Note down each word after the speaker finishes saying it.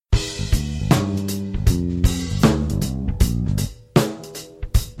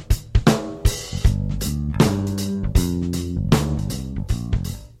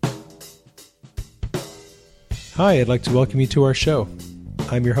Hi, I'd like to welcome you to our show.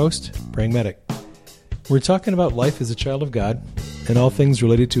 I'm your host, Praying Medic. We're talking about life as a child of God and all things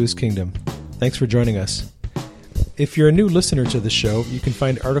related to His kingdom. Thanks for joining us. If you're a new listener to the show, you can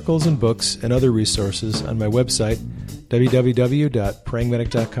find articles and books and other resources on my website,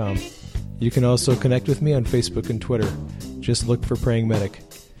 www.prayingmedic.com. You can also connect with me on Facebook and Twitter. Just look for Praying Medic.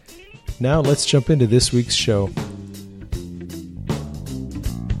 Now let's jump into this week's show.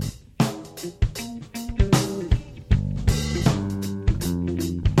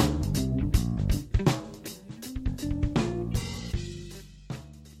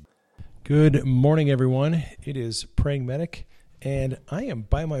 Good morning, everyone. It is Praying Medic, and I am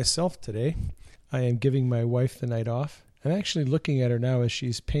by myself today. I am giving my wife the night off. I'm actually looking at her now as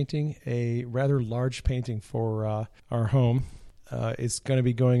she's painting a rather large painting for our home. It's going to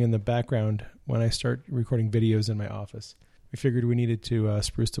be going in the background when I start recording videos in my office. We figured we needed to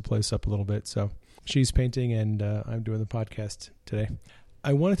spruce the place up a little bit, so she's painting and I'm doing the podcast today.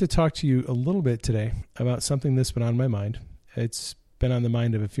 I wanted to talk to you a little bit today about something that's been on my mind. It's been on the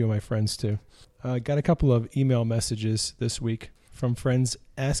mind of a few of my friends too. I got a couple of email messages this week from friends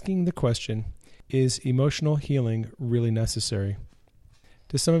asking the question, is emotional healing really necessary?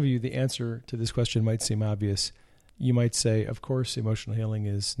 To some of you, the answer to this question might seem obvious. You might say, of course, emotional healing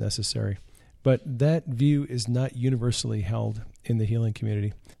is necessary. But that view is not universally held in the healing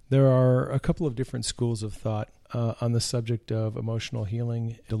community. There are a couple of different schools of thought on the subject of emotional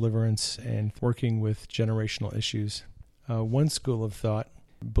healing, deliverance, and working with generational issues. One school of thought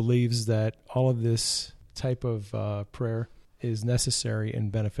believes that all of this type of prayer is necessary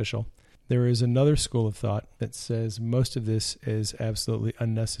and beneficial. There is another school of thought that says most of this is absolutely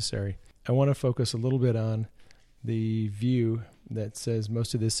unnecessary. I want to focus a little bit on the view that says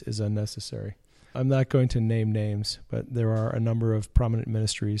most of this is unnecessary. I'm not going to name names, but there are a number of prominent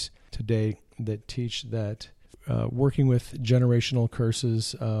ministries today that teach that working with generational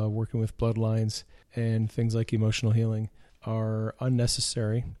curses, working with bloodlines, and things like emotional healing are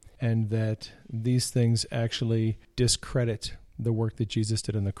unnecessary, and that these things actually discredit the work that Jesus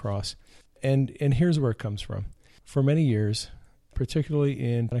did on the cross. And here's where it comes from. For many years, particularly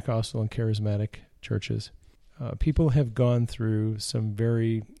in Pentecostal and charismatic churches, people have gone through some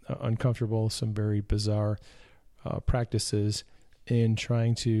very uncomfortable, some very bizarre practices in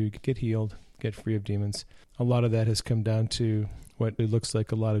trying to get healed, get free of demons. A lot of that has come down to what it looks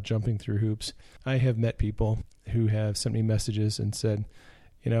like a lot of jumping through hoops. I have met people who have sent me messages and said,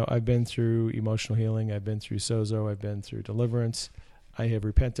 I've been through emotional healing, I've been through sozo, I've been through deliverance, I have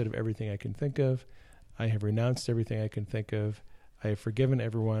repented of everything I can think of, I have renounced everything I can think of, I have forgiven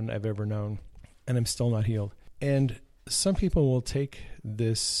everyone I've ever known, and I'm still not healed. And some people will take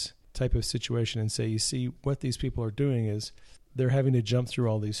this type of situation and say, you see, what these people are doing is they're having to jump through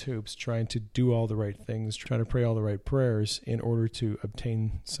all these hoops, trying to do all the right things, trying to pray all the right prayers in order to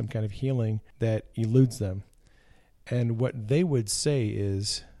obtain some kind of healing that eludes them. And what they would say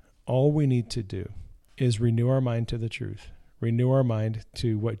is, all we need to do is renew our mind to the truth, renew our mind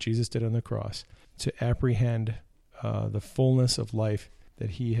to what Jesus did on the cross, to apprehend the fullness of life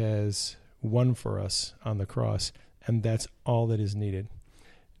that He has won for us on the cross, and that's all that is needed.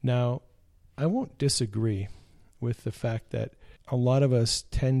 Now, I won't disagree with the fact that a lot of us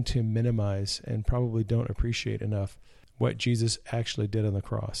tend to minimize and probably don't appreciate enough what Jesus actually did on the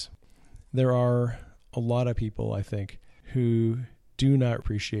cross. There are a lot of people, I think, who do not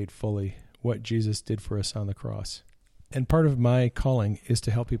appreciate fully what Jesus did for us on the cross. And part of my calling is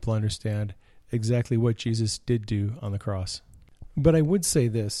to help people understand exactly what Jesus did do on the cross. But I would say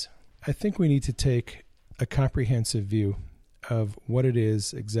this, I think we need to take a comprehensive view of what it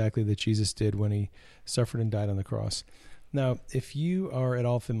is exactly that Jesus did when He suffered and died on the cross. Now, if you are at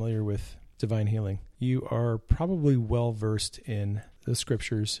all familiar with divine healing, you are probably well versed in the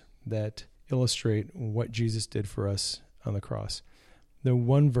scriptures that illustrate what Jesus did for us on the cross. The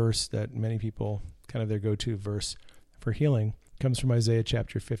one verse that many people, kind of their go-to verse for healing, comes from Isaiah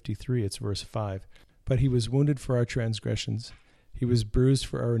chapter 53. It's verse 5. But He was wounded for our transgressions. He was bruised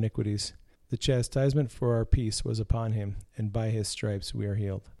for our iniquities. The chastisement for our peace was upon Him, and by His stripes we are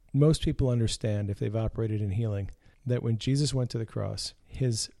healed. Most people understand, if they've operated in healing, that when Jesus went to the cross,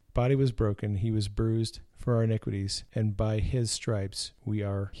 His body was broken, He was bruised for our iniquities, and by His stripes we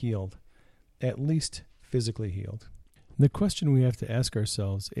are healed. At least physically healed. The question we have to ask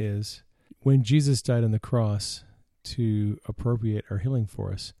ourselves is, when Jesus died on the cross to appropriate our healing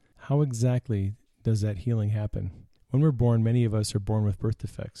for us, how exactly does that healing happen? When we're born, many of us are born with birth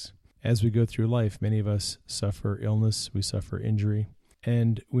defects. As we go through life, many of us suffer illness, we suffer injury,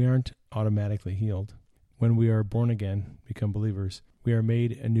 and we aren't automatically healed. When we are born again, become believers, we are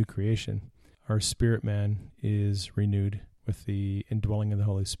made a new creation. our spirit man is renewed with the indwelling of the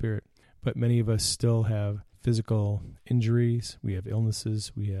Holy Spirit. But many of us still have physical injuries, we have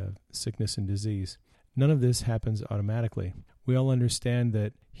illnesses, we have sickness and disease. None of this happens automatically. We all understand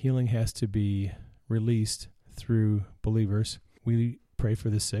that healing has to be released through believers. We pray for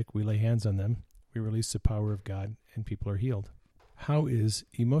the sick, we lay hands on them, we release the power of God, and people are healed. How is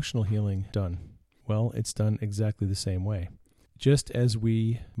emotional healing done? Well, it's done exactly the same way. Just as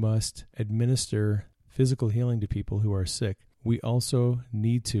we must administer physical healing to people who are sick, we also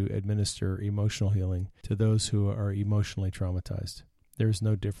need to administer emotional healing to those who are emotionally traumatized. There's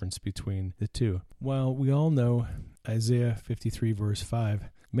no difference between the two. While we all know Isaiah 53 verse 5,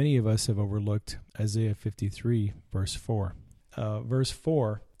 many of us have overlooked Isaiah 53 verse 4. Verse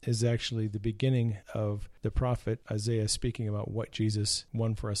 4 is actually the beginning of the prophet Isaiah speaking about what Jesus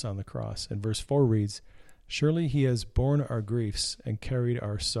won for us on the cross. And verse 4 reads, "Surely he has borne our griefs and carried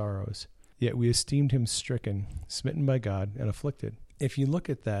our sorrows. Yet we esteemed him stricken, smitten by God, and afflicted." If you look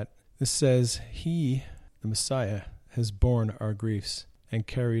at that, this says, he, the Messiah, has borne our griefs and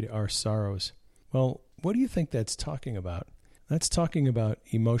carried our sorrows. Well, what do you think that's talking about? That's talking about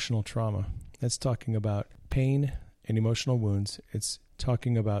emotional trauma. That's talking about pain and emotional wounds. It's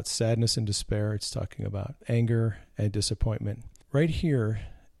talking about sadness and despair. It's talking about anger and disappointment. Right here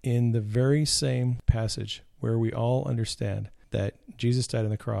in the very same passage where we all understand that Jesus died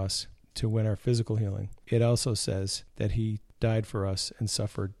on the cross to win our physical healing, it also says that he died for us and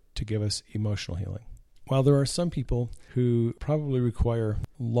suffered to give us emotional healing. While there are some people who probably require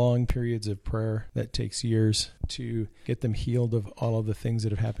long periods of prayer that takes years to get them healed of all of the things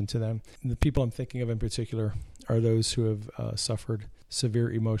that have happened to them, the people I'm thinking of in particular are those who have suffered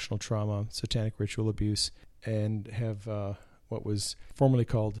severe emotional trauma, satanic ritual abuse, and have what was formerly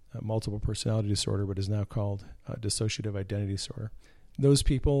called multiple personality disorder, but is now called dissociative identity disorder. Those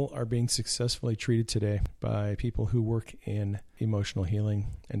people are being successfully treated today by people who work in emotional healing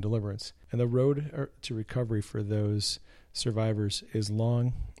and deliverance. And the road to recovery for those survivors is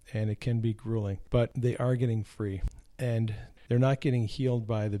long and it can be grueling, but they are getting free. And they're not getting healed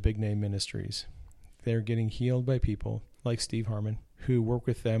by the big name ministries. They're getting healed by people like Steve Harmon who work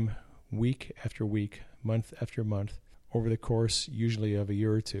with them week after week, month after month, over the course usually of a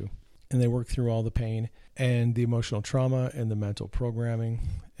year or two. And they work through all the pain and the emotional trauma and the mental programming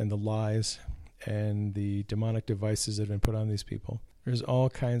and the lies and the demonic devices that have been put on these people. There's all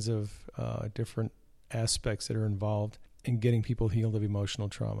kinds of different aspects that are involved in getting people healed of emotional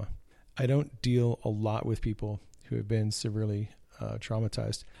trauma. I don't deal a lot with people who have been severely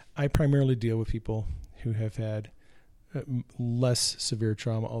traumatized. I primarily deal with people who have had less severe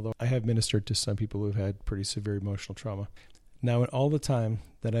trauma, although I have ministered to some people who have had pretty severe emotional trauma. Now, in all the time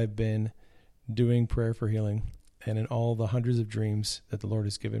that I've been doing prayer for healing and in all the hundreds of dreams that the Lord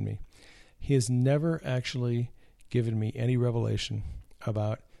has given me, he has never actually given me any revelation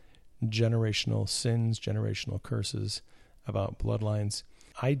about generational sins, generational curses, about bloodlines.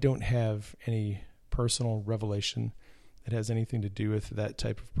 I don't have any personal revelation that has anything to do with that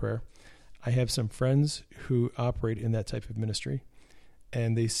type of prayer. I have some friends who operate in that type of ministry,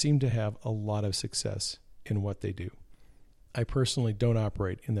 and they seem to have a lot of success in what they do. I personally don't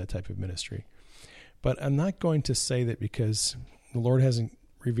operate in that type of ministry. But I'm not going to say that because the Lord hasn't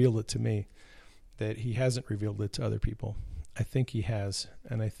revealed it to me, that he hasn't revealed it to other people. I think he has,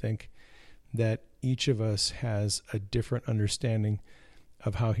 and I think that each of us has a different understanding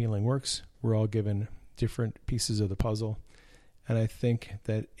of how healing works. We're all given different pieces of the puzzle, and I think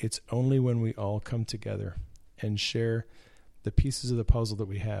that it's only when we all come together and share the pieces of the puzzle that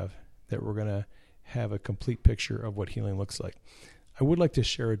we have that we're going to have a complete picture of what healing looks like. I would like to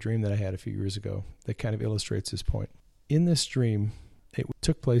share a dream that I had a few years ago that kind of illustrates this point. In this dream, it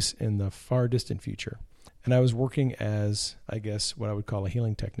took place in the far distant future, and I was working as, I guess, what I would call a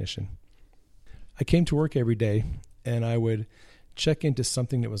healing technician. I came to work every day, and I would check into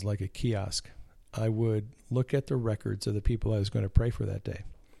something that was like a kiosk. I would look at the records of the people I was going to pray for that day.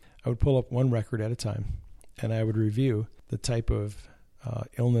 I would pull up one record at a time, and I would review the type of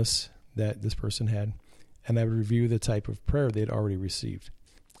illness that this person had, and I would review the type of prayer they had already received.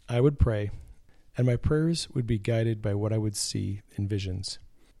 I would pray, and my prayers would be guided by what I would see in visions.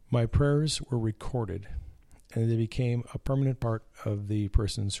 My prayers were recorded, and they became a permanent part of the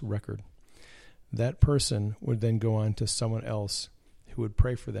person's record. That person would then go on to someone else who would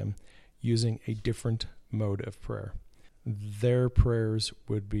pray for them using a different mode of prayer. Their prayers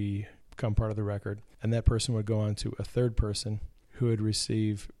would become part of the record, and that person would go on to a third person who would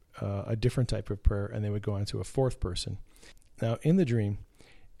receive a different type of prayer, and they would go on to a fourth person. Now, in the dream,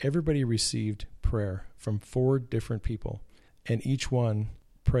 everybody received prayer from 4 different people, and each one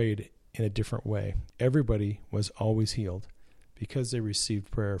prayed in a different way. Everybody was always healed because they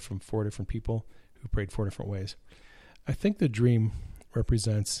received prayer from 4 different people who prayed 4 different ways. I think the dream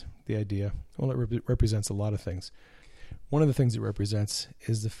represents the idea. Well, it represents a lot of things. One of the things it represents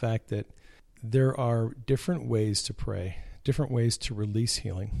is the fact that there are different ways to pray, different ways to release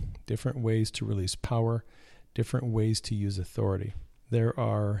healing, different ways to release power, different ways to use authority. There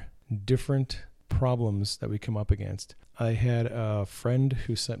are different problems that we come up against. I had a friend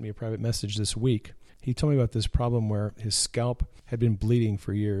who sent me a private message this week. He told me about this problem where his scalp had been bleeding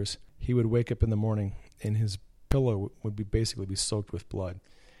for years. He would wake up in the morning and his pillow would basically be soaked with blood.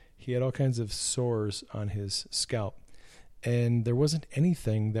 He had all kinds of sores on his scalp, and there wasn't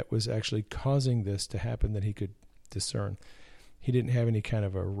anything that was actually causing this to happen that he could discern. He didn't have any kind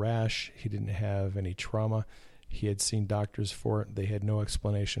of a rash. He didn't have any trauma. He had seen doctors for it. They had no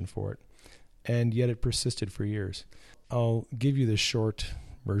explanation for it. And yet it persisted for years. I'll give you the short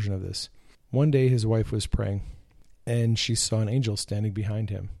version of this. One day his wife was praying, and she saw an angel standing behind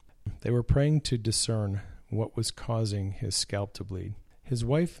him. They were praying to discern what was causing his scalp to bleed. His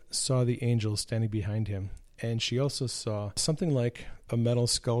wife saw the angel standing behind him, and she also saw something like a metal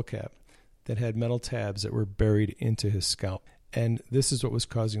skull cap that had metal tabs that were buried into his scalp. And this is what was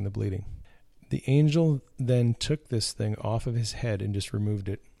causing the bleeding. The angel then took this thing off of his head and just removed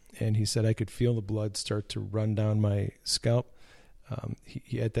it. And he said, I could feel the blood start to run down my scalp.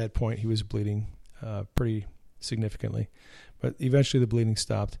 At that point, he was bleeding pretty significantly. But eventually the bleeding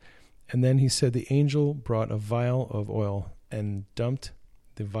stopped. And then he said the angel brought a vial of oil and dumped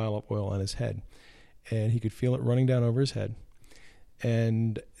the vial of oil on his head. And he could feel it running down over his head.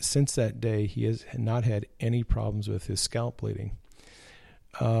 And since that day, he has not had any problems with his scalp bleeding.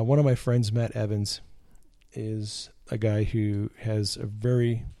 One of my friends, Matt Evans, is a guy who has a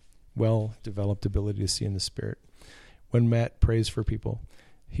very well-developed ability to see in the spirit. When Matt prays for people,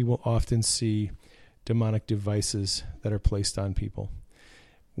 he will often see demonic devices that are placed on people.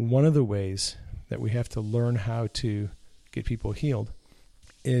 One of the ways that we have to learn how to get people healed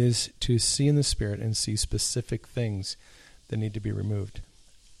is to see in the spirit and see specific things that need to be removed.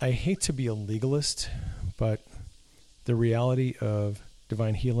 I hate to be a legalist, but the reality of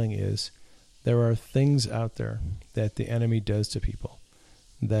divine healing is there are things out there that the enemy does to people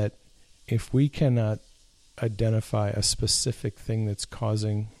that if we cannot identify a specific thing that's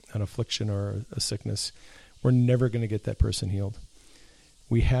causing an affliction or a sickness, we're never going to get that person healed.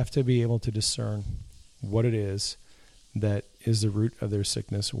 We have to be able to discern what it is that is the root of their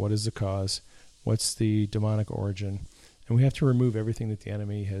sickness, what is the cause, what's the demonic origin, and we have to remove everything that the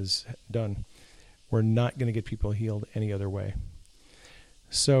enemy has done. We're not going to get people healed any other way.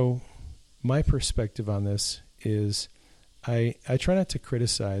 So my perspective on this is I try not to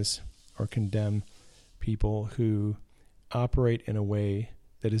criticize or condemn people who operate in a way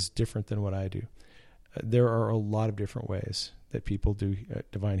that is different than what I do. There are a lot of different ways that people do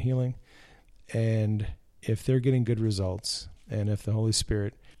divine healing, and if they're getting good results, and if the Holy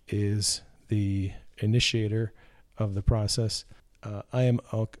Spirit is the initiator of the process, I am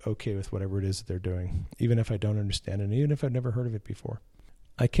okay with whatever it is that they're doing, even if I don't understand it, and even if I've never heard of it before.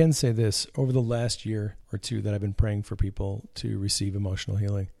 I can say this, over the last year or two that I've been praying for people to receive emotional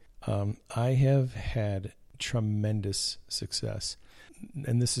healing, I have had tremendous success.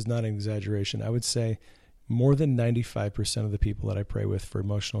 And this is not an exaggeration. I would say more than 95% of the people that I pray with for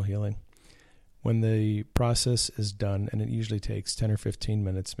emotional healing, when the process is done, and it usually takes 10 or 15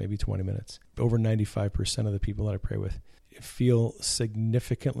 minutes, maybe 20 minutes, over 95% of the people that I pray with feel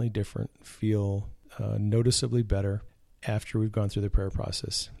significantly different, feel noticeably better after we've gone through the prayer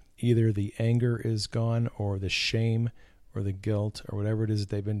process. Either the anger is gone, or the shame or the guilt or whatever it is that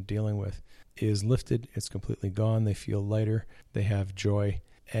they've been dealing with is lifted. It's completely gone. They feel lighter. They have joy.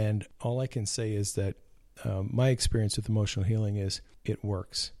 And all I can say is that my experience with emotional healing is it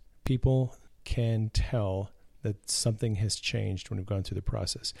works. People can tell that something has changed when we've gone through the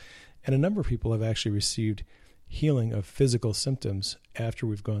process. And a number of people have actually received healing of physical symptoms after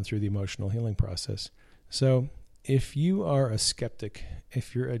we've gone through the emotional healing process. So if you are a skeptic,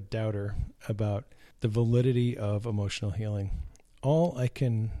 if you're a doubter about the validity of emotional healing, all I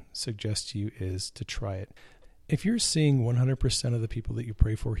can suggest to you is to try it. If you're seeing 100% of the people that you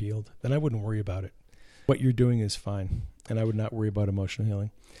pray for healed, then I wouldn't worry about it. What you're doing is fine, and I would not worry about emotional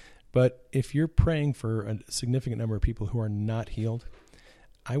healing. But if you're praying for a significant number of people who are not healed,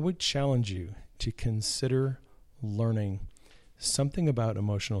 I would challenge you to consider learning something about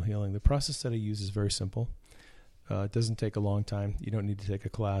emotional healing. The process that I use is very simple. It doesn't take a long time. You don't need to take a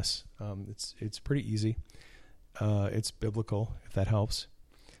class. It's pretty easy. It's biblical, if that helps.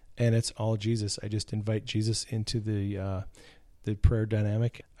 And it's all Jesus. I just invite Jesus into the the prayer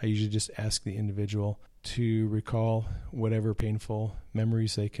dynamic, I usually just ask the individual to recall whatever painful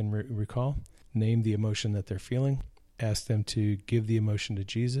memories they can recall, name the emotion that they're feeling, ask them to give the emotion to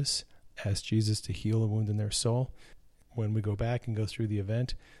Jesus, ask Jesus to heal a wound in their soul. When we go back and go through the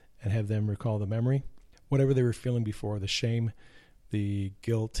event and have them recall the memory, whatever they were feeling before, the shame, the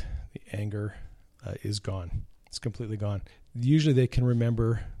guilt, the anger is gone. It's completely gone. Usually they can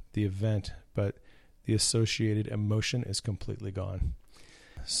remember the event, but the associated emotion is completely gone.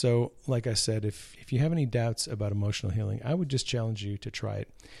 So, like I said, if you have any doubts about emotional healing, I would just challenge you to try it.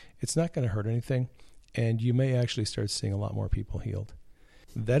 It's not going to hurt anything, and you may actually start seeing a lot more people healed.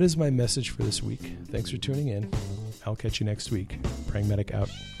 That is my message for this week. Thanks for tuning in. I'll catch you next week. Praying Medic out.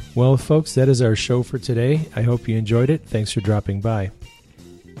 Well, folks, that is our show for today. I hope you enjoyed it. Thanks for dropping by.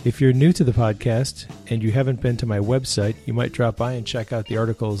 If you're new to the podcast and you haven't been to my website, you might drop by and check out the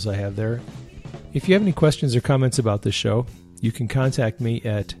articles I have there. If you have any questions or comments about this show, you can contact me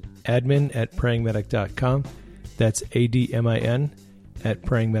at admin@prayingmedic.com. That's ADMIN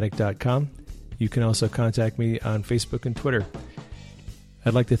 @prayingmedic.com. You can also contact me on Facebook and Twitter.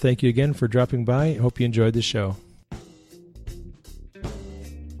 I'd like to thank you again for dropping by. I hope you enjoyed the show.